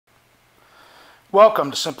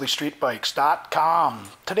Welcome to SimplyStreetBikes.com.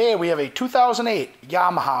 Today we have a 2008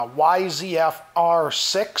 Yamaha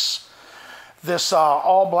YZF-R6. This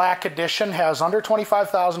all black edition has under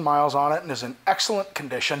 25,000 miles on it and is in excellent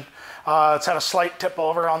condition. It's had a slight tip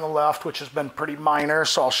over on the left, which has been pretty minor,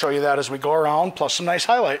 so I'll show you that as we go around, plus some nice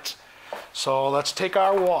highlights. So let's take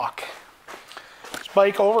our walk. This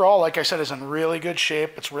bike overall, like I said, is in really good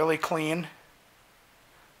shape. It's really clean.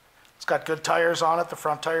 It's got good tires on it. The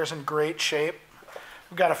front tire's in great shape.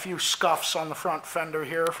 We've got a few scuffs on the front fender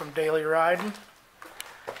here from daily riding.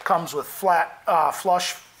 Comes with flat,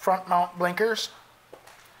 flush front mount blinkers.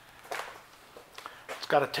 It's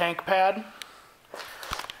got a tank pad.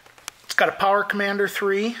 It's got a Power Commander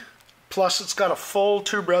 3, plus it's got a full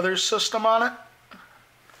Two Brothers system on it.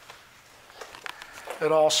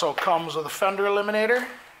 It also comes with a fender eliminator,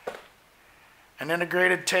 an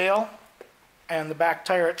integrated tail, and the back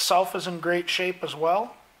tire itself is in great shape as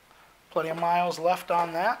well. Plenty of miles left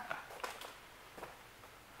on that.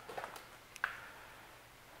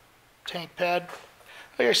 Tank pad.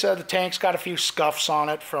 Like I said, the tank's got a few scuffs on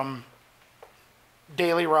it from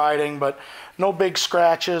daily riding, but no big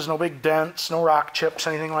scratches, no big dents, no rock chips,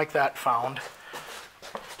 anything like that found.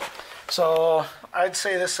 So I'd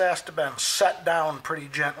say this has to have been set down pretty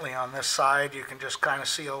gently on this side. You can just kind of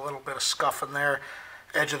see a little bit of scuff in there,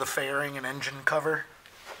 edge of the fairing and engine cover.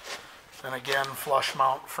 Then again, flush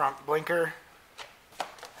mount front blinker.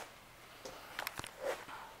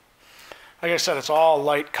 Like I said, it's all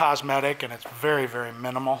light cosmetic and it's very, very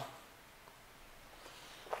minimal.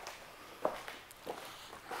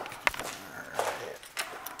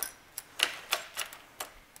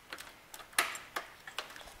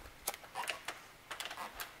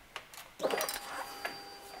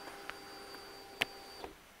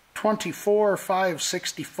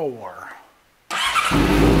 $24,564.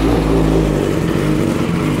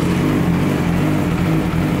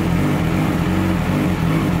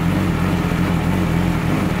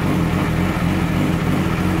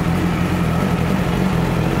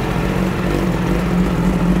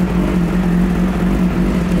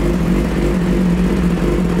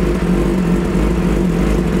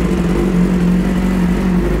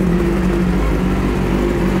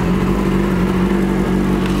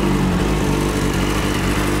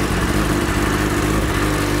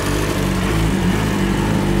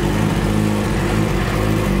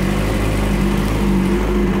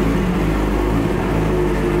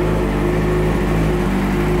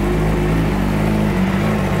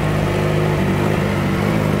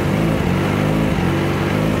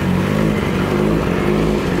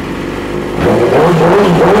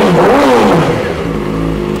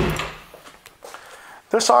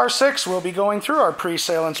 This R6 will be going through our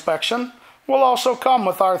pre-sale inspection. Will also come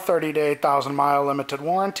with our 30-day 1,000-mile limited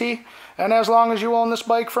warranty. And as long as you own this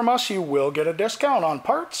bike from us, you will get a discount on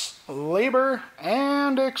parts, labor,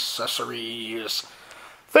 and accessories.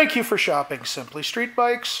 Thank you for shopping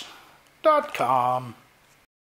SimplyStreetBikes.com.